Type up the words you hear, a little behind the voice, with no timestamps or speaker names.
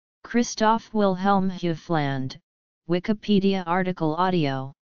Christoph Wilhelm Hufeland, Wikipedia article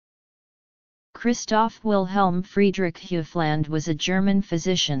audio. Christoph Wilhelm Friedrich Hufeland was a German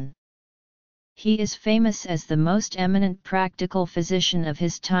physician. He is famous as the most eminent practical physician of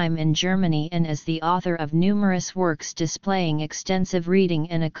his time in Germany and as the author of numerous works displaying extensive reading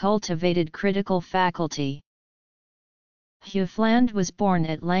and a cultivated critical faculty. Hufeland was born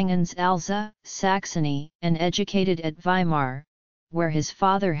at Langens, Alsace, Saxony, and educated at Weimar, where his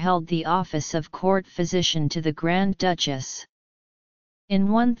father held the office of court physician to the Grand Duchess.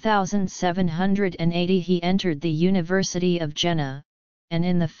 In 1780 he entered the University of Jena, and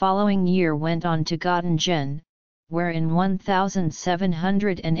in the following year went on to Göttingen, where in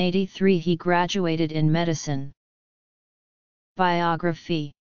 1783 he graduated in medicine.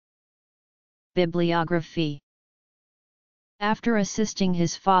 Biography. Bibliography. After assisting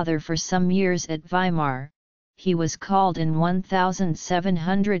his father for some years at Weimar, he was called in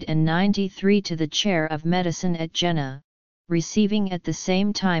 1793 to the chair of medicine at Jena, receiving at the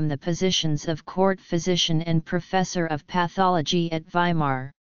same time the positions of court physician and professor of pathology at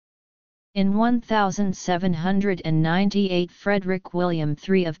Weimar. In 1798 Frederick William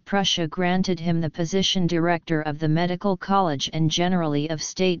III of Prussia granted him the position director of the Medical College and generally of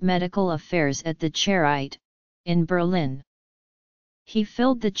State Medical Affairs at the Charité, in Berlin. He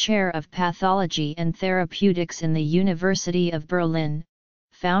filled the chair of Pathology and Therapeutics in the University of Berlin,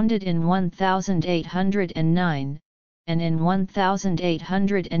 founded in 1809, and in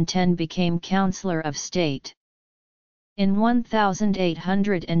 1810 became Counselor of State. In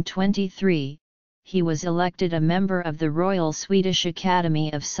 1823, he was elected a member of the Royal Swedish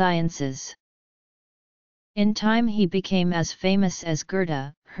Academy of Sciences. In time he became as famous as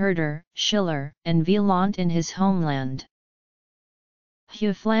Goethe, Herder, Schiller, and Wieland in his homeland.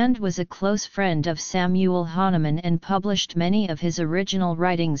 Hufeland was a close friend of Samuel Hahnemann and published many of his original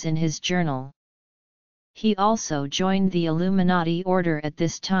writings in his journal. He also joined the Illuminati order at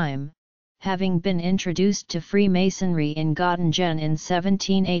this time, having been introduced to Freemasonry in Göttingen in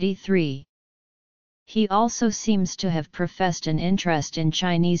 1783. He also seems to have professed an interest in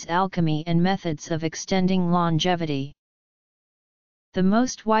Chinese alchemy and methods of extending longevity. The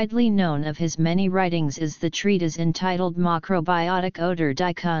most widely known of his many writings is the treatise entitled Makrobiotik oder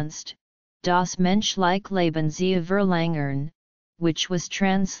die Kunst, das menschliche Leben zu verlängern, which was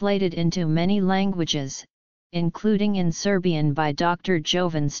translated into many languages, including in Serbian by Dr.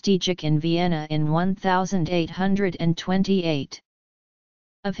 Jovan Stejic in Vienna in 1828.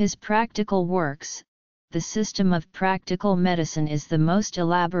 Of his practical works, the system of practical medicine is the most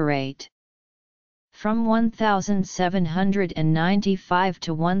elaborate. From 1795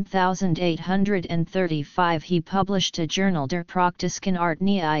 to 1835 he published a Journal der praktischen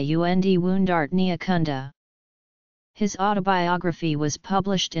Artnei und Wundartneikunde. His autobiography was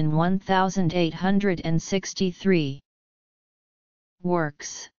published in 1863.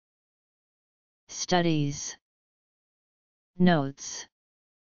 Works. Studies. Notes.